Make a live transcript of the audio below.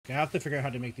Okay, I have to figure out how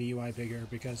to make the UI bigger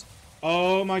because...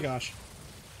 Oh my gosh.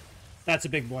 That's a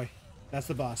big boy. That's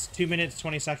the boss. 2 minutes,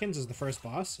 20 seconds is the first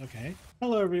boss. Okay.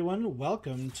 Hello, everyone.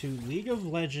 Welcome to League of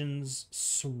Legends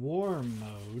Swarm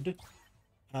mode.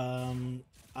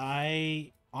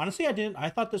 I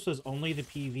thought this was only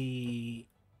the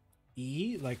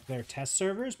PvE, like their test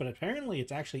servers, but apparently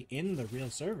it's actually in the real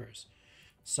servers.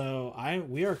 So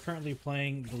we are currently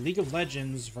playing the League of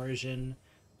Legends version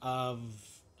of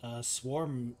the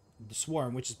Swarm,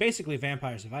 which is basically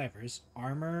Vampire Survivors.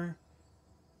 Armor,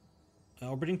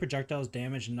 orbiting projectiles,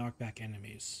 damage, and knock back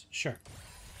enemies. Sure.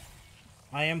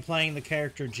 I am playing the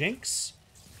character Jinx.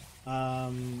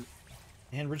 And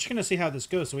we're just going to see how this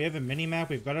goes. So we have a mini-map.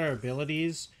 We've got our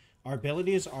abilities. Our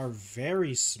abilities are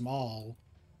very small.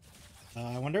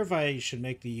 I wonder if I should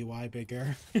make the UI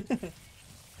bigger.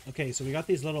 Okay, so we got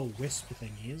these little wisp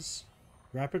thingies.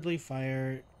 Rapidly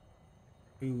fire...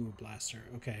 Ooh, blaster.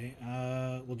 Okay,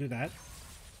 we'll do that.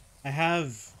 I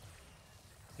have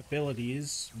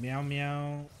abilities. Meow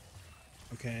meow.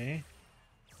 Okay.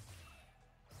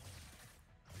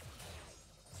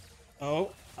 Oh,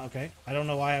 okay. I don't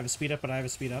know why I have a speed up, but I have a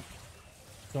speed up.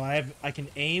 So I can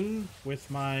aim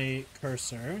with my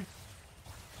cursor.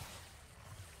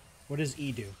 What does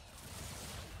E do?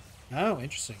 Oh,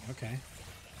 interesting. Okay.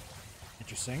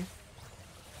 Interesting.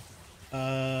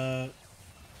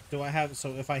 Do I have...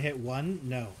 So if I hit 1,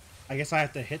 no. I guess I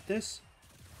have to hit this.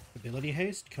 Ability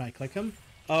haste. Can I click them?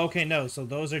 Oh, okay, no. So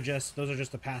those are just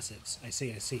the passives. I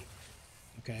see.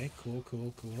 Okay, cool.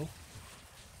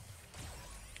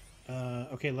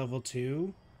 Okay, level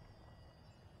 2.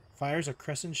 Fires a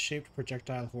crescent-shaped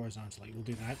projectile horizontally. We'll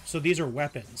do that. So these are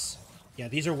weapons. Yeah,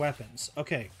 these are weapons.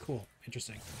 Okay, cool.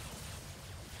 Interesting.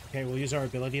 Okay, we'll use our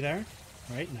ability there.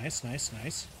 All right, nice.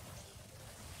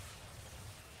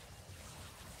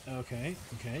 Okay.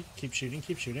 Keep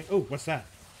shooting. Oh, what's that?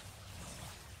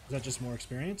 Is that just more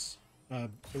experience?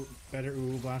 Better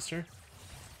ooh blaster.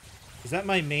 Is that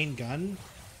my main gun?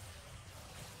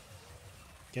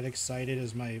 Get excited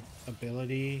is my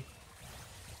ability.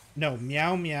 No,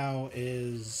 meow meow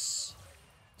is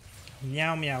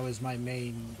my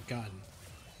main gun.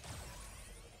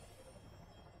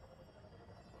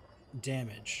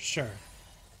 Damage, sure.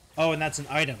 Oh, and that's an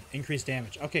item. Increased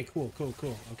damage. Okay, cool.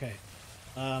 Okay.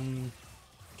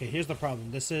 Okay, here's the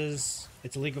problem. It's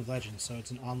a League of Legends, so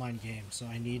it's an online game, so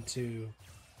I need to...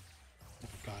 Oh,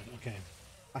 God, okay.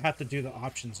 I have to do the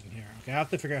options in here. Okay, I have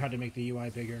to figure out how to make the UI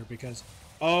bigger because...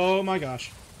 Oh my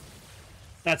gosh.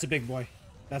 That's a big boy.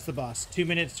 That's the boss. 2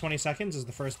 minutes, 20 seconds is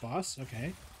the first boss.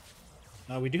 Okay.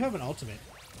 We do have an ultimate.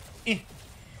 Eh.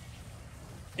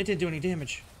 It didn't do any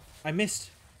damage. I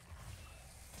missed.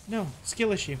 No,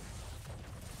 skill issue.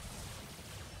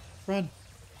 Run.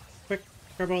 Quick,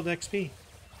 grab all the XP.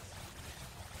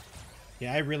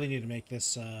 Yeah, I really need to make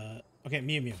this, Okay,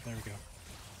 Mew. There we go.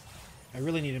 I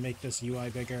really need to make this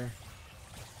UI bigger.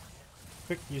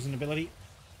 Quick, use an ability.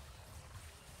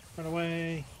 Run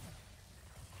away.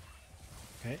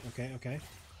 Okay,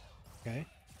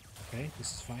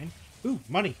 this is fine. Ooh,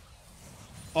 money.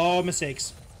 Oh,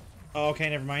 mistakes. Oh, okay,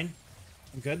 never mind.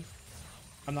 I'm good.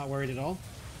 I'm not worried at all.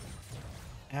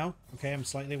 Ow. Okay, I'm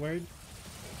slightly worried.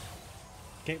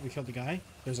 Okay, we killed the guy.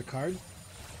 There's a card.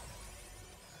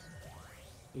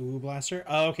 Ooh, blaster.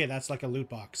 Oh, okay, that's like a loot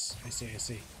box. I see.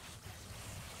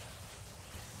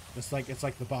 It's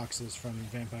like the boxes from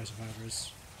Vampire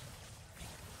Survivors.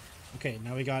 Okay,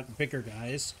 now we got bigger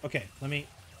guys. Okay, let me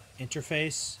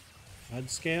interface HUD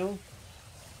scale.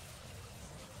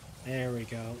 There we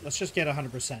go. Let's just get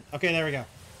 100%. Okay, there we go.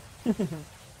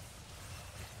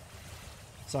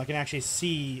 So I can actually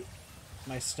see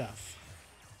my stuff.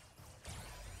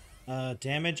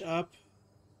 Damage up.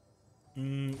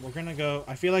 We're gonna go...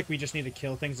 I feel like we just need to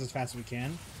kill things as fast as we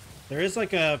can. There is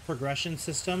like a progression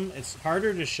system. It's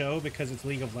harder to show because it's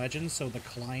League of Legends, so the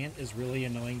client is really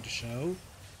annoying to show.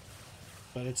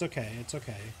 But it's okay.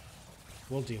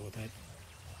 We'll deal with it.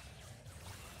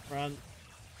 Run.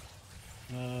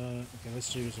 Okay,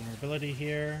 let's use our ability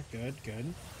here. Good.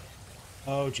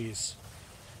 Oh, jeez.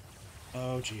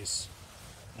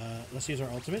 Let's use our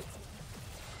ultimate.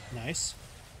 Nice.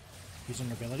 Use our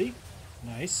ability.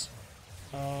 Nice.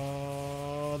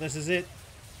 Oh, this is it.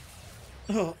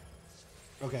 Oh.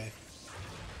 Okay.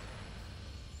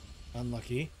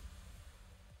 Unlucky.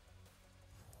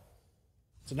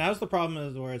 So now's the problem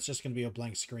is where it's just going to be a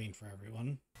blank screen for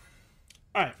everyone.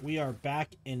 Alright, we are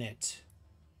back in it.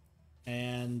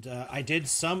 And I did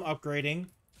some upgrading.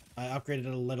 I upgraded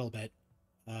it a little bit.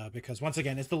 Because once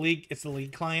again, it's the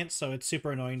league client, so it's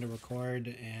super annoying to record,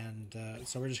 and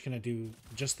so we're just going to do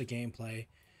just the gameplay.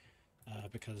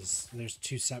 because there's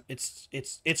two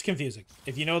it's confusing.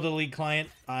 If you know the League client,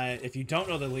 if you don't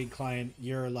know the League client,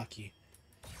 you're lucky.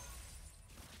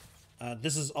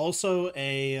 This is also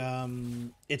a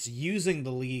it's using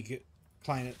the League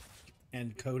client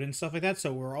and code and stuff like that.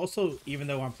 So we're also, even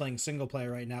though I'm playing single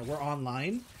player right now, we're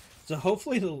online. So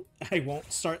hopefully I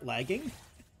won't start lagging.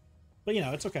 But you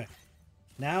know, it's okay.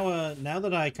 Now now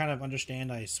that I kind of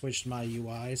understand, I switched my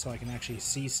UI so I can actually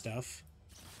see stuff.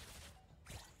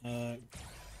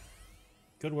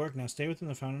 Good work. Now stay within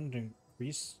the fountain to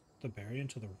increase the barrier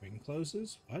until the ring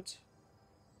closes. What?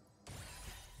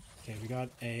 Okay, we got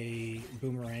a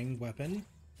boomerang weapon.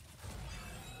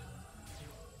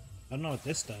 I don't know what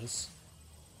this does.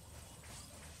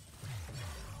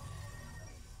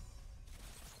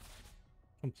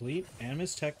 Complete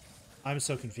Animus Tech. I'm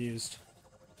so confused.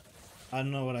 I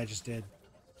don't know what I just did.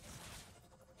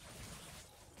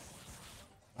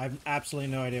 I have absolutely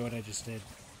no idea what I just did.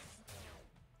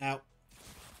 Ow.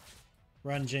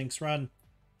 Run, Jinx, run.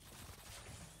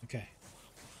 Okay.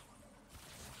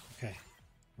 Okay.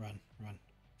 Run, run.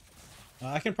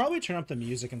 I can probably turn up the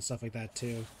music and stuff like that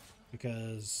too,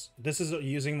 because this is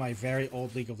using my very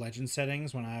old League of Legends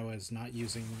settings when I was not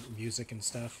using music and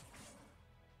stuff.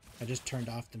 I just turned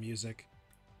off the music.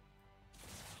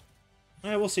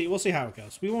 Alright, we'll see. We'll see how it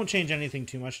goes. We won't change anything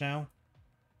too much now.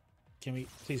 Can we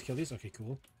please kill these? Okay,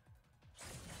 cool.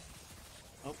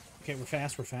 Oh, okay, we're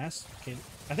fast. We're fast. Okay,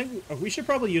 I think we should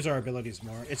probably use our abilities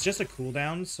more. It's just a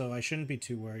cooldown, so I shouldn't be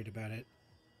too worried about it.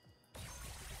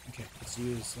 Okay, let's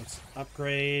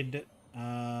upgrade.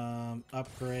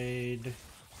 Upgrade.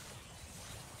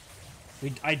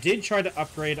 I did try to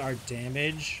upgrade our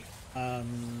damage,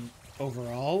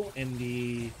 overall in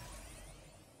the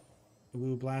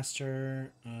Woo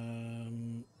Blaster,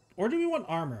 or do we want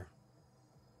armor?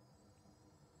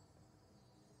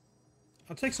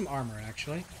 I'll take some armor,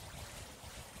 actually.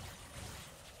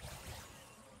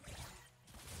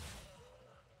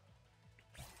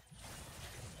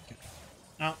 Okay.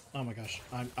 Oh my gosh.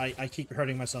 I keep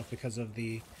hurting myself because of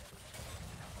the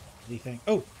thing.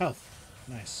 Oh, health.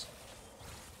 Nice.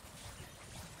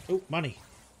 Oh, money.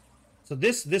 So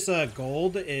this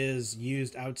gold is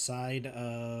used outside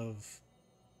of...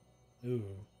 Ooh.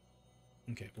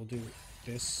 Okay, we'll do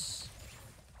this.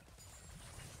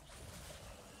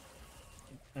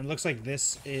 And it looks like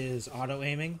this is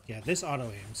auto-aiming. Yeah, this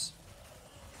auto-aims.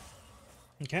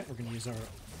 Okay, we're gonna use our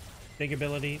big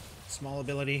ability, small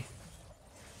ability.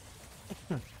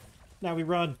 Now we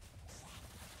run.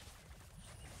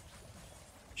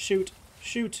 Shoot.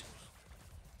 Shoot.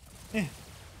 Eh.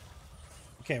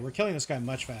 Okay, we're killing this guy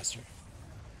much faster.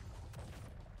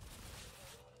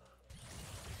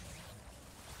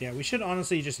 Yeah, we should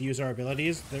honestly just use our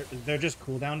abilities. They're just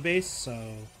cooldown based, so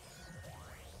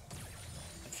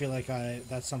I feel like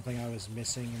that's something I was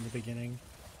missing in the beginning.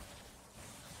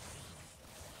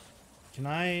 Can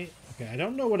I... Okay, I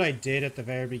don't know what I did at the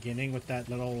very beginning with that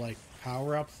little, like,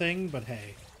 power-up thing, but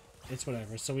hey, it's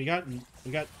whatever. So we got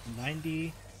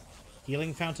 90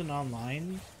 Healing Fountain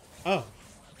online. Oh,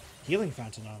 Healing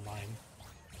Fountain online.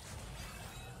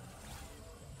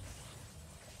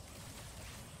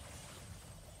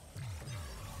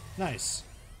 Nice.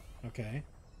 Okay.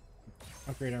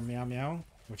 Upgrade our Meow Meow,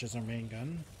 which is our main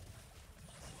gun.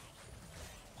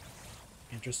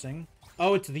 Interesting.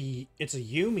 Oh, it's a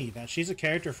Yumi. She's a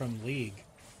character from League.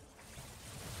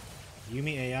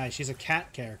 Yumi AI. She's a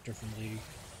cat character from League.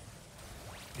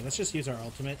 Okay, let's just use our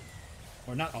ultimate.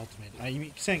 Or not ultimate. I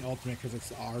keep saying ultimate because it's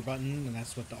the R button, and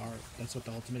that's what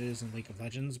the ultimate is in League of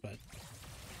Legends, but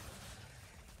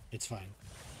it's fine.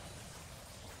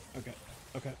 Okay.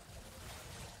 Okay.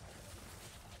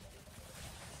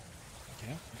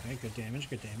 Okay, okay, good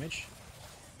damage, good damage.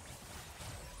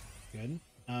 Good.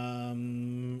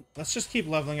 Let's just keep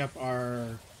leveling up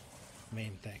our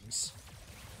main things.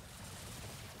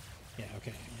 Yeah,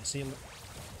 okay. You see,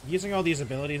 using all these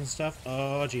abilities and stuff.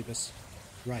 Oh, jeepus.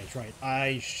 Right, right.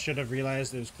 I should have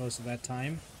realized it was close to that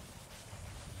time.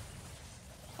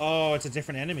 Oh, it's a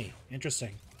different enemy.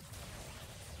 Interesting.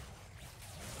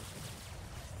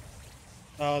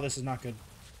 Oh, this is not good.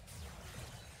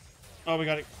 Oh, we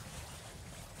got it.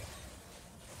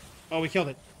 Oh, we killed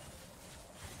it.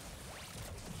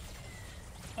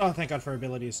 Oh, thank God for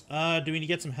abilities. Do we need to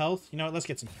get some health? You know what? Let's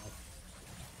get some health.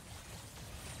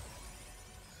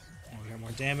 And we got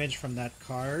more damage from that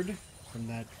card. From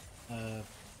that,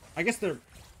 I guess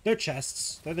they're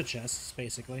chests. They're the chests,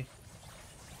 basically.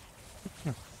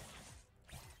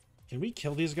 Can we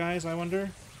kill these guys, I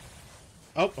wonder?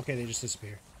 Oh, okay, they just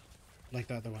disappear. Like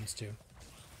the other ones, too.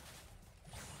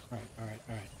 Alright, alright,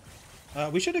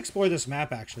 alright. We should explore this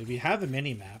map, actually. We have a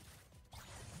mini-map.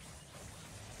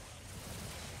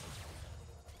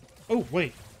 Oh,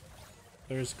 wait.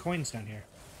 There's coins down here.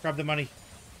 Grab the money.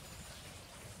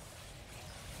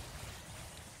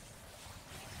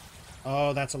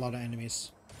 Oh, that's a lot of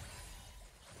enemies.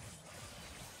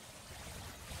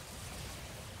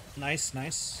 Nice,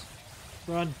 nice.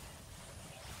 Run.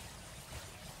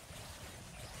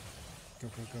 Go,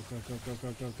 go, go, go, go, go,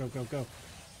 go, go, go, go, go.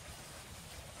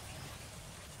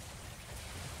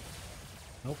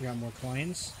 Oh, we got more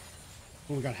coins.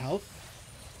 Oh, we got health.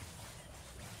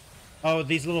 Oh,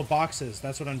 these little boxes.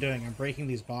 That's what I'm doing. I'm breaking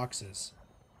these boxes.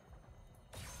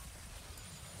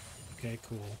 Okay,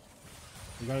 cool.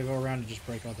 We gotta go around and just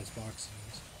break all these boxes.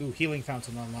 Ooh, healing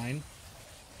fountain online.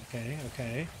 Okay,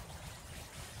 okay.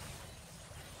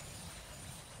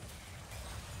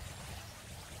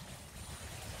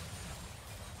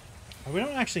 Oh, we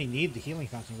don't actually need the healing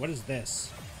fountain. What is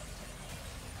this?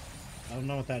 I don't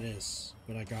know what that is,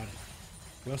 but I got it.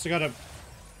 We also got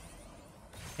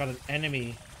an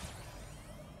enemy.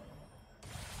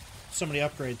 So many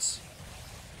upgrades.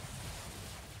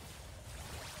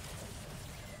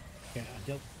 Okay, I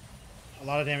dealt a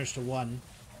lot of damage to one.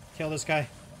 Kill this guy.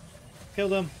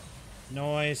 Killed him.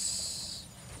 Nice.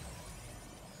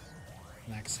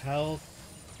 Max health.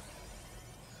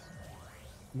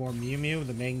 More Mew Mew,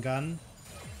 the main gun.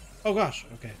 Oh gosh,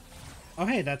 okay. Oh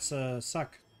hey, that's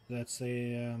suck. That's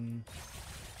the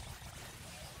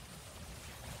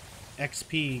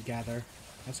XP gather.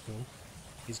 That's cool.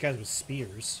 These guys with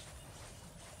spears.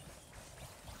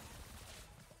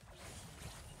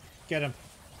 Get him.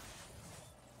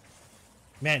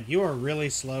 Man, you are really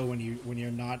slow when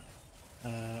you're not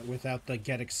without the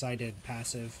get excited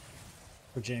passive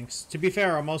for Jinx. To be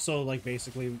fair, I'm also like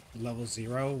basically level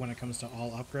 0 when it comes to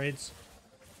all upgrades.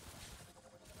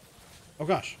 Oh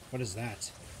gosh, what is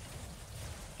that?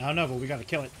 I don't know, but we gotta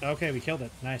kill it. Okay, we killed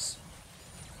it. Nice.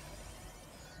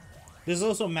 This is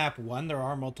also map 1. There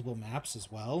are multiple maps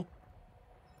as well.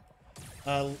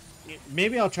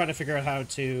 Maybe I'll try to figure out how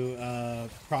to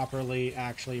properly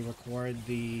actually record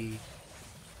the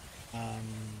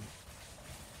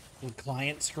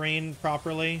client screen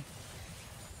properly.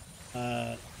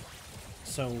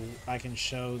 So I can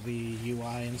show the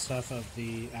UI and stuff of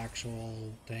the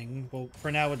actual thing. Well,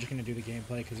 for now we're just going to do the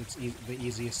gameplay because it's the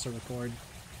easiest to record.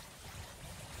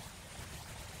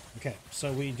 Okay,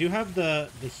 so we do have the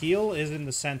heal is in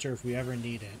the center if we ever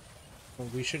need it.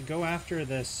 But we should go after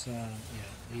this, yeah,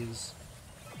 these...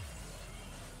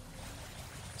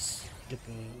 Let's get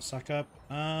the suck up.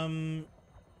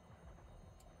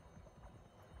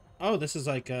 Oh, this is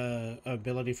like a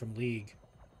ability from League.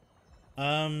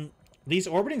 These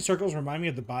orbiting circles remind me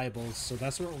of the Bibles, so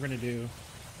that's what we're gonna do.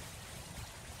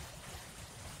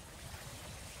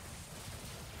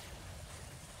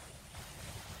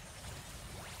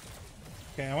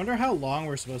 Okay, I wonder how long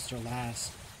we're supposed to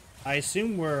last. I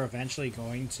assume we're eventually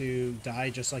going to die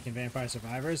just like in Vampire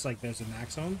Survivors, like there's a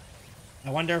maximum.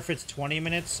 I wonder if it's 20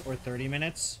 minutes or 30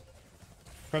 minutes.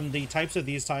 From the types of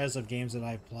these styles of games that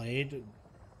I've played,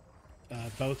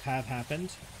 both have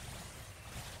happened.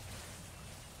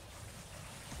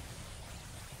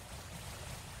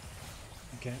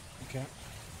 Okay, okay.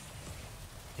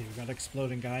 Okay, we got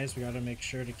exploding guys. We gotta make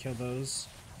sure to kill those.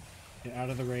 Get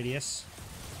out of the radius.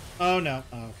 Oh no.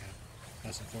 Oh, okay.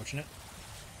 That's unfortunate.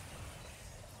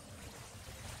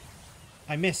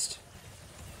 I missed.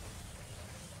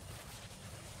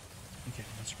 Okay,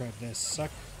 let's grab this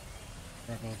suck.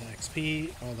 Grab all the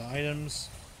XP, all the items.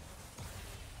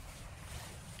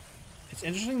 It's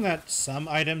interesting that some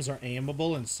items are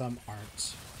aimable and some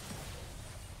aren't.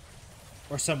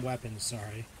 Or some weapons,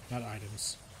 sorry. Not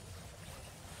items.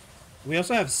 We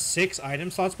also have 6 item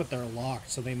slots, but they're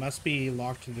locked, so they must be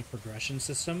locked to the progression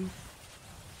system.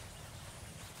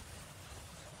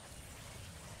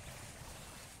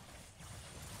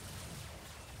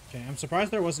 Okay, I'm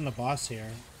surprised there wasn't a boss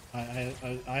here.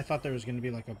 I thought there was going to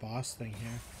be like a boss thing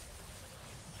here.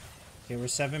 Okay, we're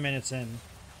 7 minutes in.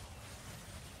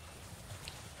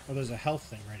 Oh, there's a health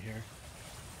thing right here.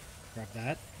 Grab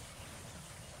that.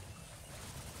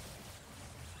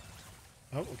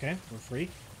 Oh, okay, we're free.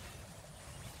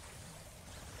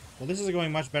 Well, this is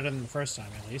going much better than the first time,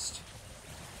 at least.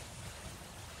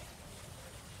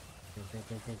 Go, go,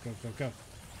 go, go, go, go, go.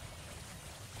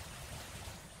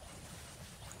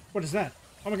 What is that?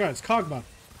 Oh my god, it's Kog'Maw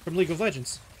from League of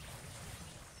Legends.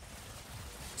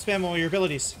 Spam all your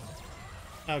abilities.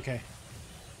 Okay.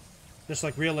 Just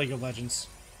like real League of Legends.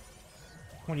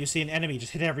 When you see an enemy,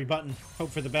 just hit every button.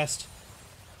 Hope for the best.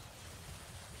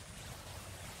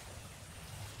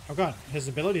 Oh god, his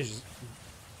ability is just...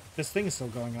 This thing is still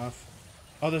going off.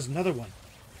 Oh, there's another one.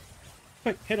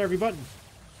 Quick, hit every button.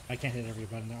 I can't hit every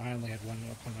button. I only had one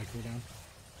up on my cooldown.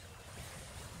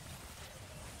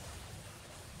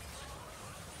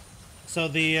 So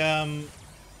the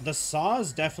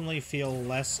saws definitely feel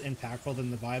less impactful than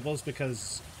the Bibles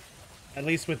because, at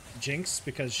least with Jinx,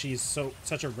 because she's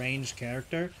such a ranged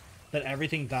character that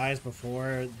everything dies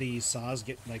before the saws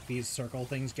get, like, these circle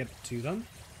things get to them.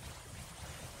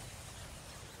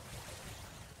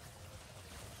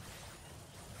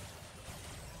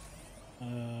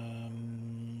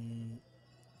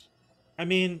 I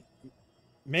mean,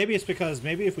 maybe it's because,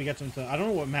 maybe if we get them to, I don't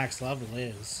know what max level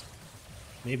is.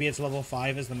 Maybe it's level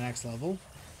 5 is the max level.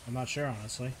 I'm not sure,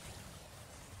 honestly.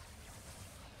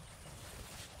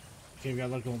 Okay, we got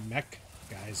little mech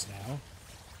guys now.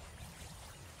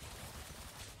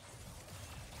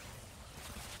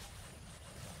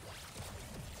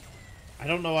 I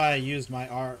don't know why I used my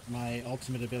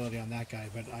ultimate ability on that guy,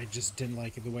 but I just didn't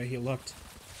like the way he looked.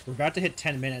 We're about to hit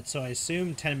 10 minutes, so I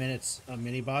assume 10 minutes a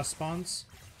mini-boss spawns.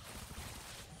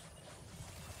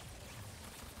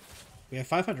 We have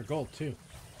 500 gold, too.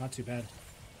 Not too bad.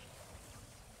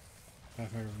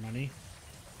 500 money.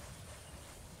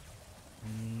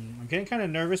 I'm getting kind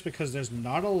of nervous because there's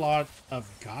not a lot of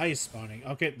guys spawning.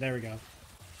 Okay, there we go.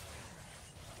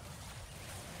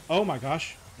 Oh my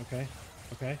gosh. Okay.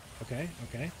 Okay. Okay.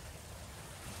 Okay.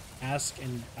 Ask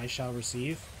and I shall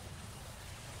receive.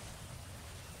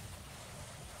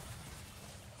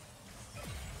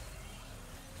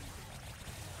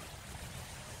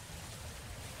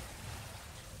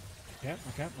 Okay,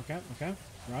 okay, okay, okay.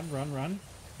 Run, run, run.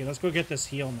 Okay, let's go get this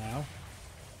heal now.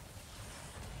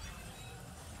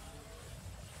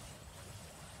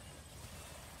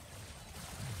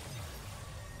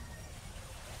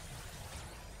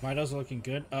 Vitals are looking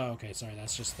good. Oh, okay, sorry.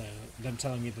 That's just them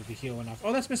telling me that the heal went off.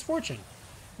 Oh, that's Misfortune.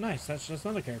 Nice. That's just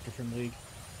another character from League.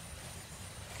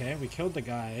 Okay, we killed the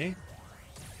guy.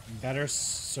 Better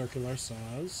circular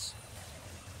saws.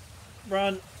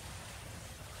 Run.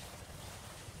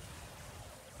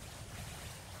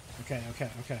 Okay, okay,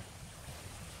 okay.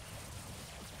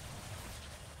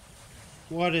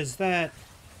 What is that?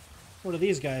 What are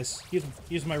these guys?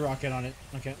 Use my rocket on it.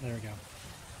 Okay, there we go.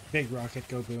 Big rocket,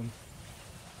 go boom.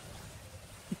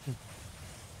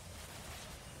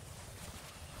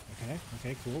 Okay,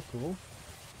 okay, cool, cool.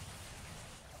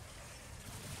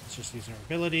 Let's just use our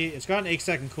ability. It's got an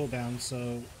 8-second cooldown,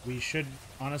 so we should,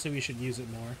 honestly, we should use it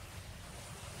more.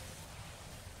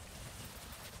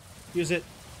 Use it.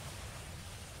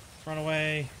 Run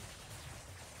away.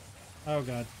 Oh,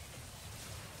 God.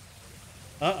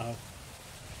 Uh-oh.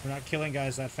 We're not killing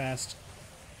guys that fast.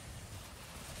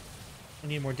 I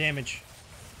need more damage.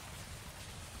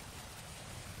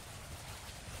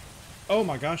 Oh,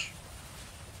 my gosh.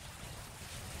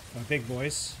 My big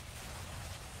boys.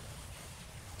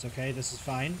 It's okay, this is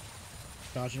fine.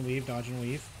 Dodge and weave, dodge and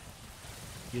weave.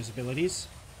 Use abilities.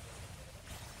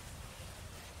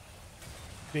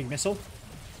 Big missile.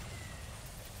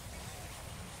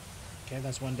 Okay,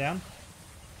 that's one down.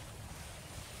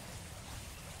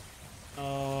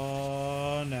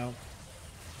 Oh, no.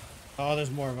 Oh,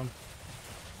 there's more of them.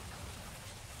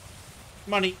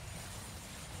 Money.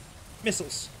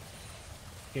 Missiles.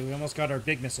 Okay, we almost got our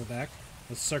big missile back.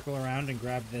 Let's circle around and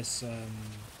grab this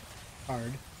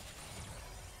card.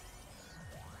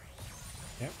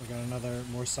 Yep, we got another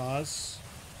more saws.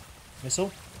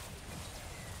 Missile.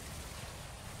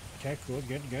 Okay, cool,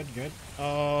 good, good, good.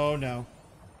 Oh no.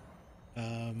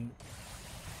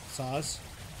 Saws.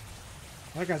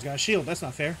 That guy's got a shield, that's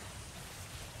not fair.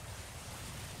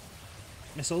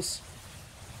 Missiles.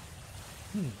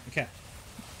 Okay.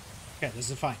 Okay, this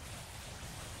is fine.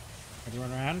 Gotta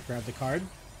run around, grab the card.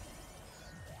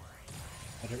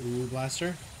 Better Ooh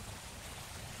Blaster.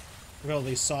 Look at all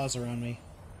these saws around me.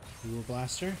 Ooh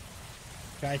Blaster.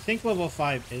 Okay, I think level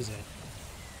 5 is it.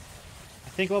 I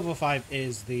think level 5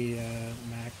 is the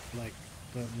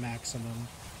the maximum.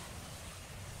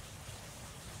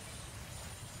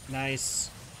 Nice.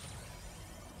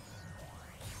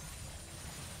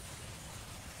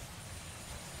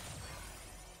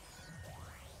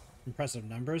 Impressive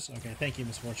numbers. Okay, thank you,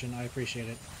 Misfortune. I appreciate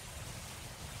it.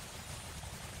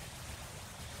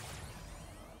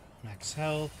 Max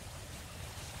health.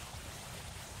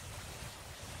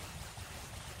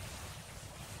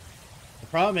 The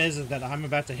problem is that I'm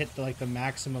about to hit the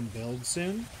maximum build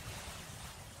soon.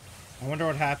 I wonder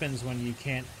what happens when you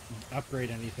can't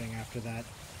upgrade anything after that.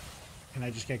 Can I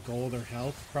just get gold or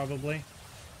health, probably?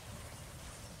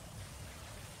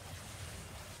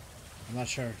 I'm not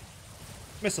sure.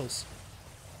 Missiles.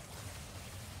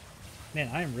 Man,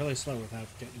 I am really slow without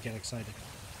get excited.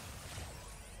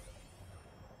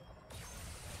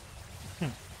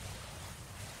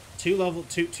 Two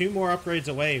more upgrades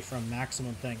away from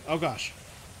maximum thing. Oh gosh.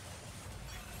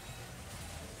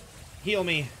 Heal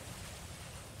me.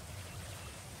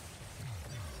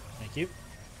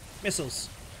 Missiles.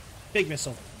 Big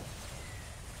missile.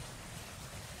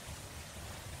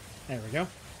 There we go.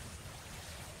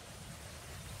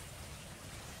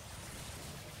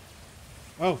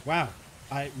 Oh, wow.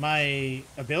 My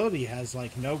ability has,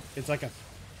 like, no... It's like a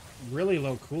really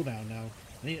low cooldown now.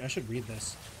 I should read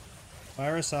this.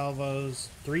 Fire salvos,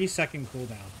 3-second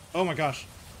cooldown. Oh my gosh.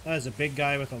 That is a big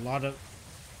guy with a lot of...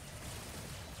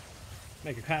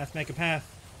 Make a path, make a path.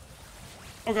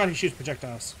 Oh god, he shoots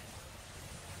projectiles.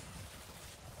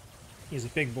 He's a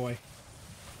big boy.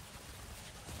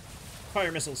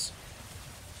 Fire missiles.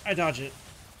 I dodge it.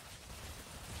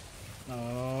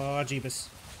 Oh, jeebus.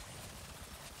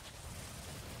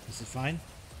 This is fine.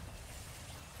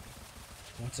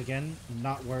 Once again,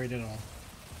 not worried at all.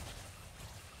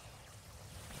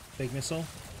 Big missile.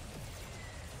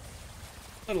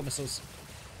 Little missiles.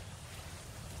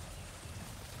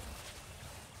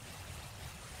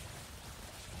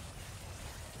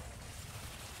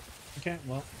 Okay,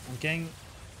 well, I'm getting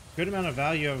a good amount of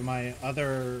value of my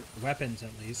other weapons,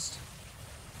 at least.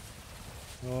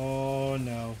 Oh,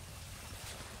 no.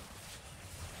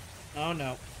 Oh,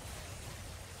 no.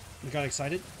 We got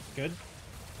excited? Good.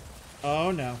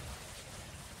 Oh, no.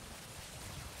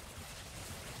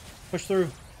 Push through.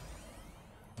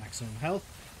 Maximum health.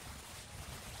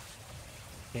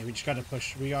 Okay, we just gotta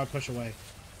push. We gotta push away.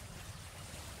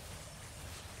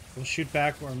 We'll shoot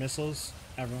back our missiles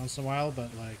every once in a while, but,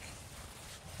 like...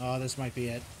 Oh, this might be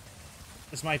it.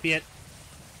 This might be it.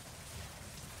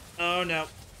 Oh, no.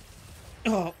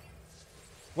 Oh.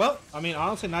 Well, I mean,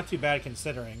 honestly, not too bad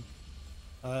considering.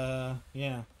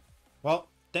 Yeah. Well,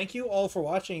 thank you all for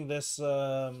watching this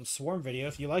swarm video.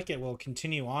 If you like it, we'll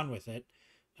continue on with it.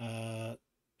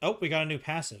 Oh, we got a new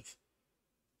passive.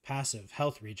 Passive,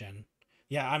 health regen.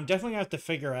 Yeah, I'm definitely going to have to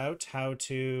figure out how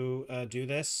to do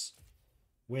this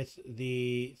with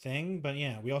the thing. But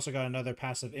yeah, we also got another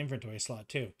passive inventory slot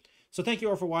too. So thank you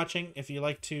all for watching. If you'd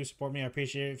like to support me, I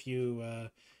appreciate it if you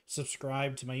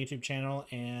subscribe to my YouTube channel.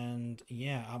 And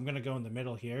yeah, I'm going to go in the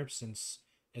middle here since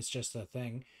it's just a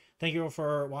thing. Thank you all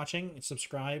for watching.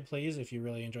 Subscribe, please, if you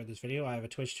really enjoyed this video. I have a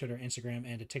Twitch, Twitter,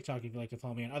 Instagram, and a TikTok if you'd like to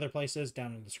follow me on other places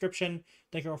down in the description.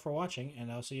 Thank you all for watching,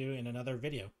 and I'll see you in another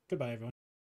video. Goodbye, everyone.